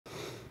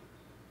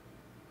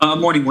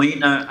Morning,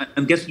 Wayne.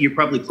 I'm guessing you're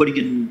probably putting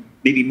in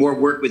maybe more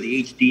work with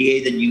the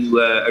HDA than you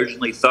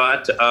originally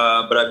thought,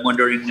 but I'm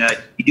wondering,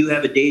 you do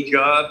have a day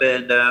job,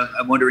 and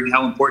I'm wondering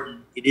how important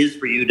it is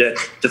for you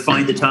to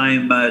find the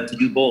time to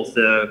do both,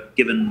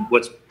 given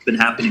what's been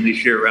happening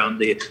this year around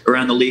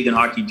the league and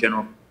hockey in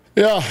general.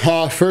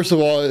 Yeah, first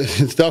of all,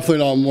 it's definitely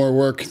not more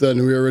work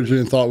than we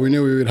originally thought. We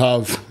knew we would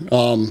have,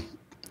 a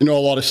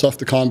lot of stuff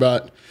to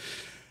combat.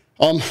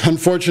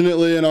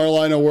 Unfortunately, in our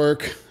line of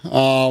work,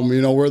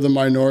 we're the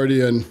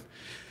minority, and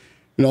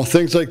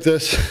things like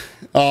this,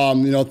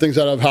 things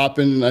that have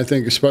happened. I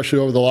think, especially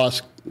over the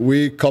last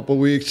couple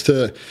weeks,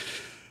 to,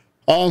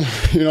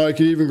 I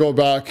could even go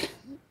back.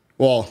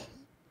 Well,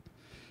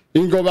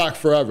 you can go back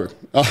forever,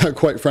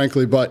 quite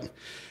frankly. But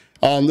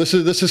this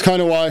is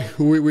kind of why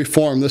we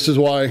formed. This is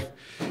why,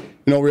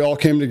 we all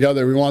came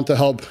together. We want to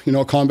help,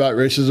 combat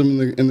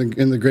racism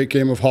in the great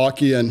game of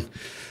hockey, and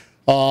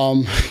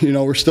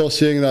we're still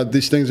seeing that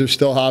these things are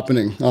still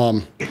happening.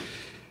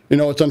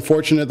 It's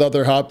unfortunate that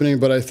they're happening,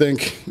 but I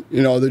think,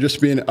 they're just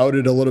being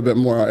outed a little bit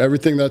more.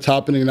 Everything that's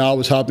happening now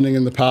was happening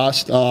in the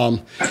past.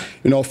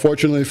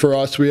 Fortunately for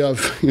us, we have,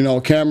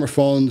 camera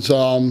phones,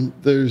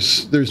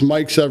 there's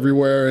mics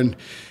everywhere, and,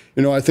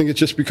 I think it's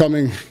just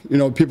becoming,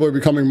 people are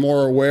becoming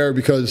more aware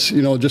because,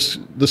 just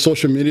the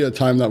social media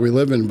time that we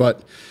live in.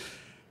 But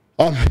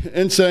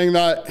in saying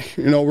that,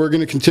 we're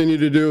going to continue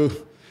to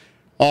do,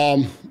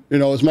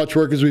 as much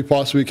work as we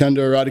possibly can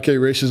to eradicate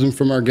racism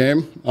from our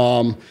game.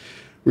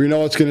 We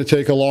know it's going to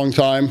take a long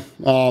time,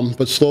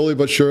 but slowly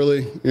but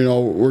surely,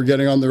 we're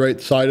getting on the right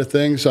side of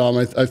things.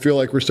 I feel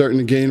like we're starting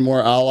to gain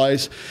more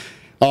allies,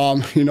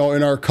 in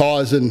our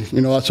cause, and,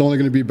 that's only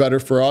going to be better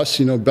for us,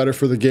 better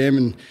for the game,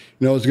 and,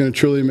 it's going to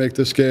truly make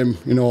this game,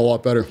 a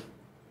lot better.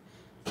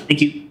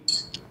 Thank you.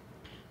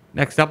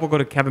 Next up, we'll go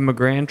to Kevin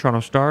McGran, Toronto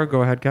Star.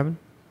 Go ahead, Kevin.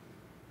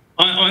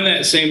 On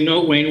that same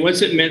note, Wayne,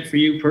 what's it meant for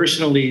you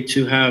personally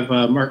to have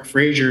Mark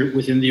Fraser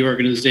within the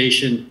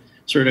organization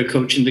sort of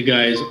coaching the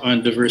guys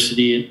on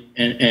diversity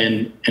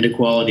and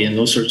equality and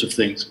those sorts of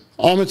things?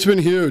 It's been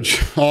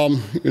huge.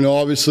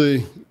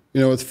 Obviously,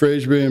 with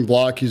Fraser being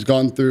black, he's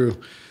gone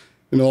through,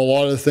 a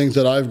lot of the things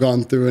that I've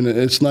gone through, and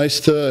it's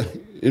nice to,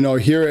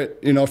 hear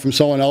it, from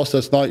someone else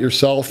that's not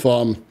yourself.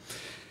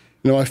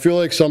 I feel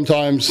like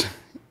sometimes,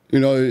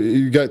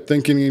 you get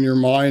thinking in your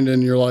mind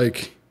and you're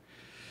like,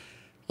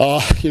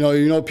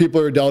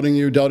 people are doubting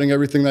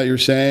everything that you're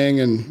saying,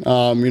 and,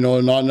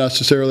 not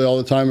necessarily all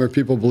the time are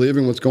people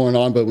believing what's going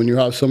on, but when you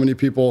have so many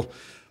people,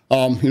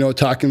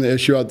 attacking the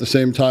issue at the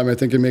same time, I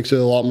think it makes it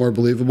a lot more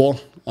believable.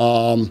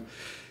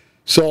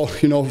 So,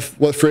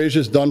 what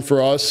Fraser's done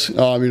for us,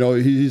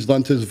 he's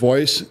lent his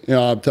voice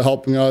to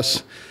helping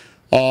us,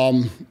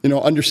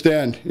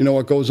 understand,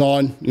 what goes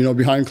on,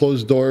 behind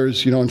closed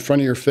doors, in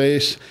front of your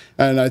face,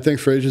 and I think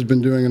Fraser's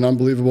been doing an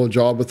unbelievable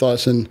job with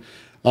us, and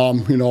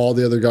all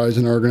the other guys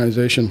in our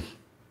organization.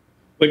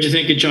 What do you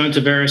think of John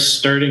Tavares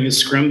starting his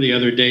scrum the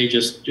other day,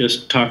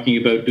 just talking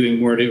about doing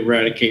more to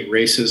eradicate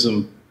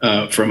racism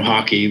from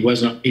hockey? He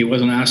wasn't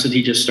asked it,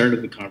 he just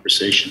started the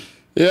conversation.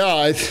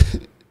 Yeah,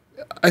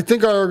 I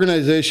think our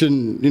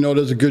organization,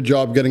 does a good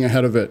job getting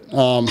ahead of it.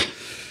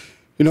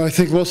 I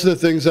think most of the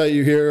things that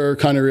you hear are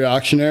kind of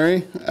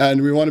reactionary,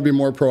 and we want to be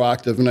more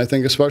proactive. And I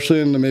think especially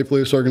in the Maple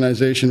Leafs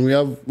organization, we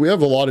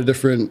have a lot of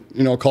different,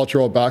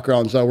 cultural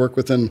backgrounds that work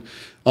within,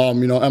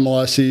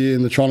 MLSE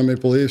and the Toronto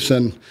Maple Leafs,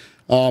 and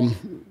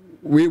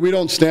we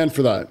don't stand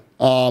for that.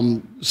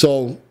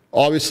 So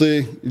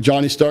obviously,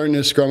 Johnny starting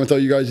his scrum without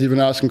you guys even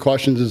asking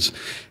questions is,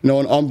 an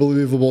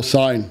unbelievable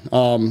sign.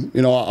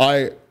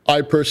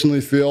 I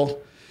personally feel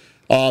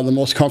the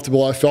most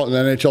comfortable I felt in the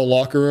NHL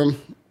locker room.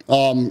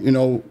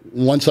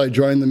 Once I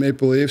joined the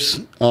Maple Leafs,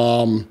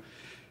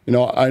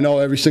 I know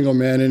every single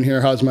man in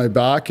here has my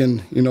back,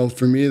 and,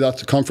 for me,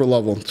 that's a comfort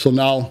level. So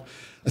now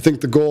I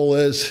think the goal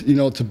is,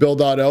 to build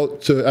that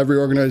out to every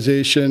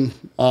organization,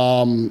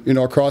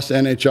 across the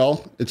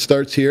NHL. It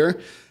starts here,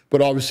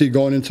 but obviously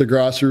going into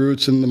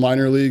grassroots and the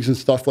minor leagues and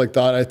stuff like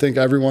that, I think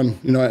everyone,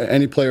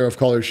 any player of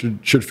color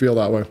should feel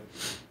that way.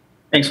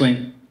 Thanks,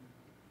 Wayne.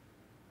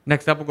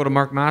 Next up, we'll go to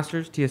Mark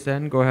Masters,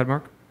 TSN. Go ahead,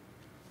 Mark.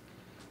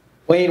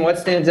 Wayne, what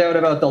stands out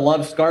about the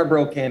Love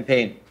Scarborough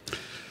campaign?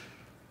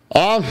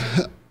 I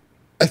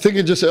think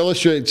it just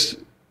illustrates,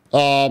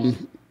 the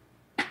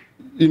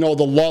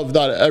love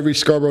that every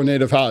Scarborough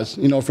native has,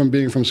 from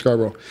being from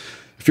Scarborough.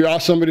 If you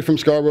ask somebody from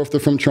Scarborough if they're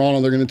from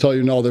Toronto, they're going to tell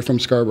you no, they're from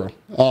Scarborough.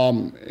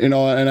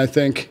 And I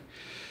think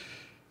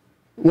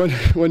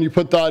when you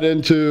put that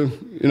into,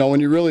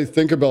 when you really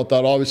think about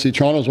that, obviously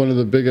Toronto is one of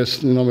the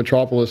biggest,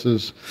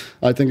 metropolises,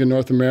 I think, in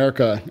North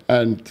America.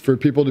 And for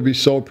people to be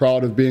so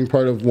proud of being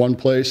part of one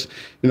place,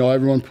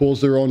 everyone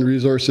pools their own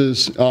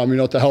resources,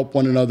 to help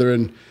one another.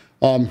 And,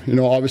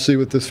 obviously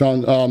with this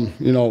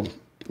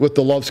with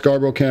the Love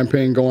Scarborough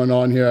campaign going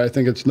on here, I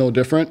think it's no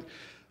different.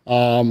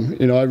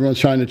 Everyone's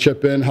trying to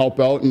chip in, help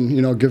out,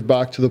 and, give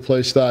back to the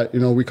place that,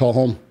 we call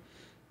home.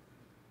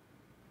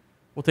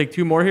 We'll take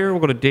two more here. We'll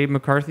go to Dave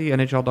McCarthy,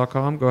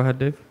 NHL.com. Go ahead,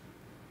 Dave.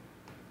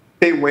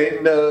 Hey,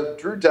 Wayne,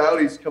 Drew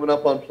Doughty's coming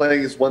up on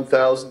playing his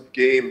 1,000th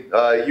game.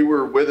 You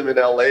were with him in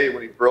LA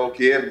when he broke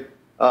in.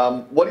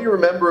 What do you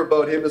remember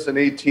about him as an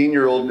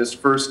 18-year-old in his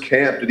first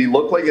camp? Did he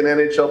look like an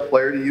NHL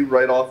player to you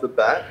right off the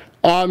bat?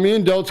 Me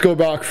and Doughts go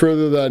back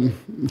further than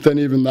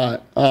even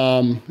that.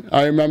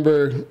 I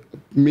remember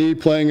me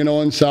playing in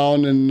Owen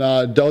Sound,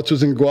 and Doughts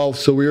was in Guelph,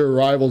 so we were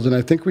rivals, and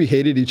I think we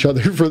hated each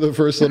other for the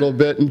first little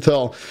bit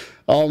until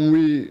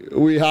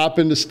we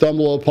happened to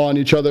stumble upon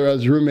each other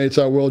as roommates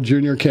at World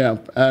Junior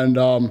Camp. And,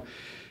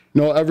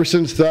 ever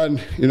since then,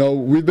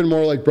 we've been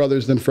more like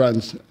brothers than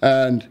friends.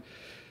 And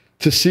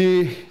to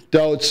see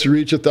Doughts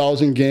reach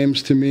 1,000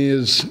 games to me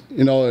is,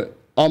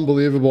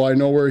 unbelievable. I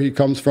know where he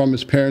comes from.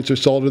 His parents are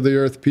salt of the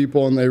earth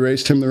people, and they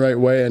raised him the right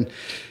way. And,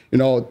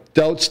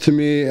 Doughts to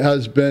me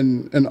has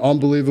been an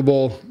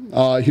unbelievable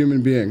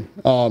human being.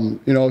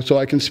 So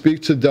I can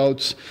speak to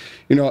Doughts,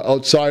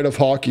 outside of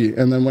hockey.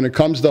 And then when it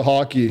comes to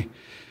hockey,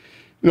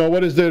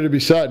 what is there to be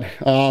said?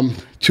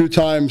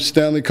 Two-time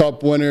Stanley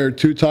Cup winner,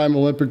 two-time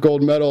Olympic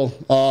gold medal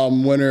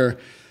winner.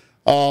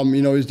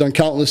 He's done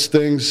countless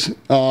things,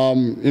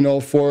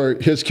 for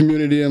his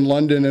community in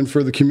London and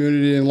for the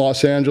community in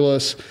Los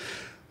Angeles.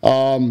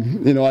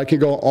 I can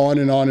go on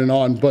and on and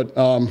on. But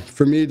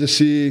for me to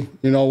see,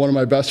 one of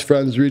my best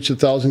friends reach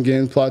 1,000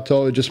 game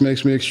plateau, it just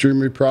makes me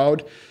extremely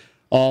proud.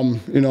 All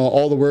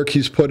the work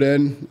he's put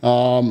in,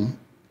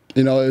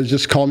 it's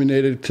just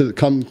culminated to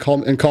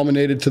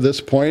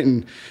this point.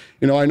 And,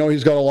 I know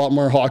he's got a lot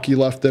more hockey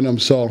left in him.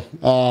 So,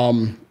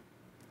 I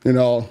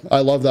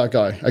love that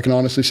guy. I can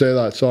honestly say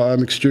that. So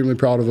I'm extremely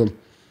proud of him.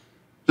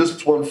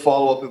 Just one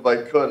follow-up, if I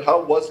could.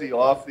 How was he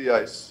off the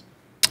ice?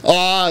 He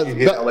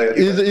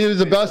was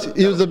the best.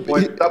 He was the.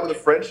 That when the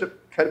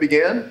friendship kind of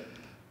began.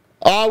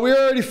 We were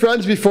already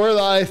friends before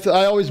that.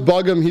 I always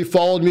bug him. He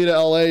followed me to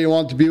LA. He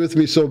wanted to be with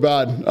me so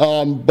bad.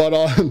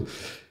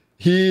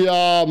 He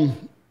was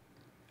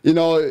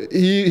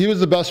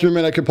the best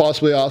roommate I could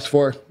possibly ask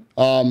for.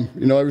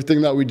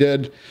 Everything that we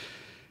did.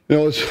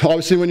 It's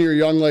obviously when you're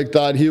young like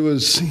that. He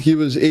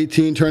was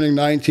 18, turning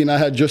 19. I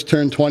had just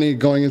turned 20,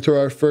 going into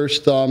our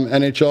first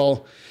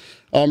NHL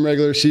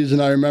regular season.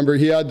 I remember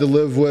he had to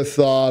live with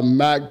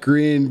Matt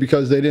Green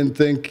because they didn't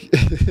think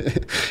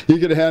he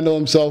could handle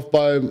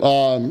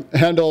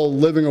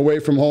living away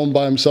from home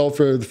by himself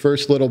for the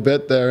first little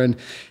bit there. And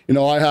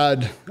I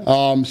had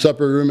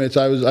separate roommates.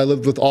 I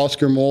lived with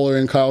Oscar Moeller,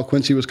 and Kyle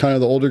Quincy was kind of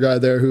the older guy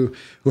there who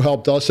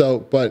helped us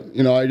out. But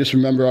I just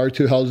remember our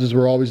two houses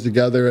were always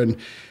together, and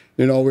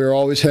we were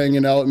always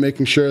hanging out,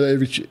 making sure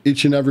that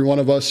each and every one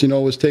of us,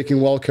 was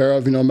taken well care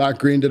of. Matt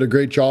Green did a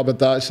great job at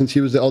that since he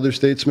was the elder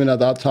statesman at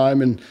that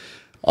time. And,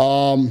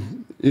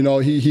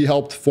 he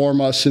helped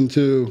form us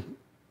into,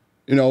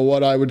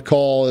 what I would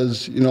call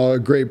as, a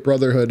great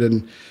brotherhood.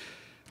 And,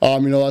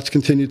 that's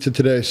continued to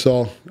today.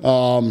 So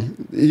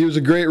he was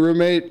a great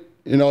roommate.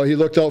 He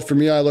looked out for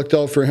me. I looked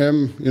out for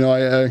him.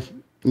 I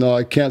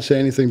can't say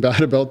anything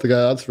bad about the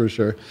guy, that's for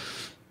sure.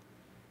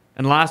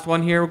 And last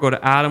one here, we'll go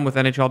to Adam with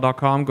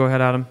NHL.com. Go ahead,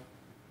 Adam.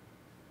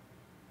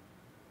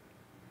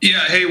 Yeah,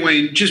 hey,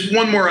 Wayne, just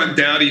one more on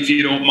Doughty, if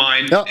you don't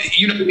mind. Yep.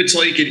 It's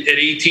like at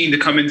 18 to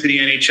come into the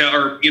NHL,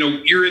 or,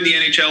 you're in the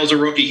NHL as a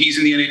rookie, he's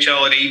in the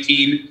NHL at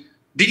 18.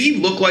 Did he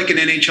look like an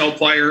NHL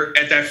player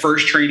at that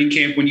first training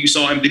camp when you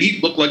saw him? Did he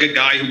look like a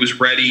guy who was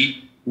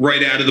ready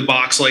right out of the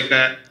box like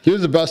that? He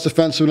was the best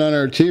defenseman on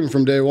our team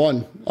from day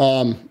one,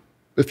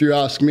 if you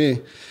ask me.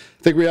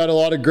 I think we had a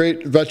lot of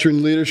great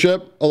veteran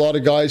leadership, a lot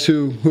of guys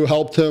who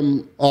helped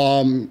him,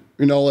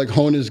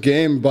 hone his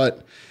game.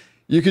 But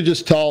you could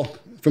just tell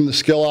from the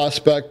skill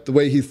aspect, the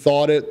way he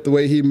thought it, the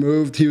way he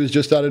moved, he was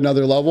just at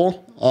another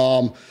level.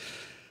 I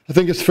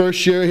think his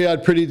first year he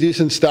had pretty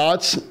decent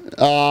stats,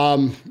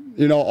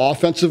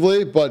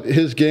 offensively, but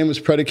his game was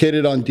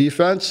predicated on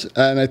defense,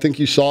 and I think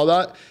you saw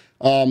that.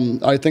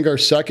 I think our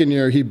second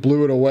year, he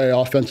blew it away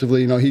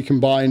offensively. He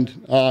combined,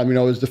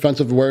 his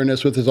defensive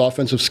awareness with his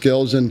offensive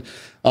skills. And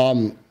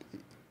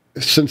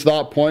since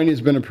that point,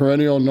 he's been a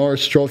perennial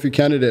Norris Trophy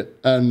candidate.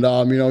 And,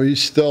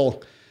 he's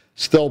still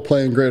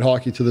playing great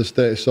hockey to this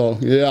day. So,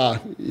 yeah,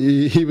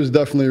 he was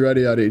definitely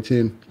ready at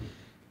 18.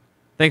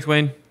 Thanks,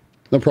 Wayne.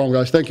 No problem,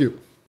 guys. Thank you.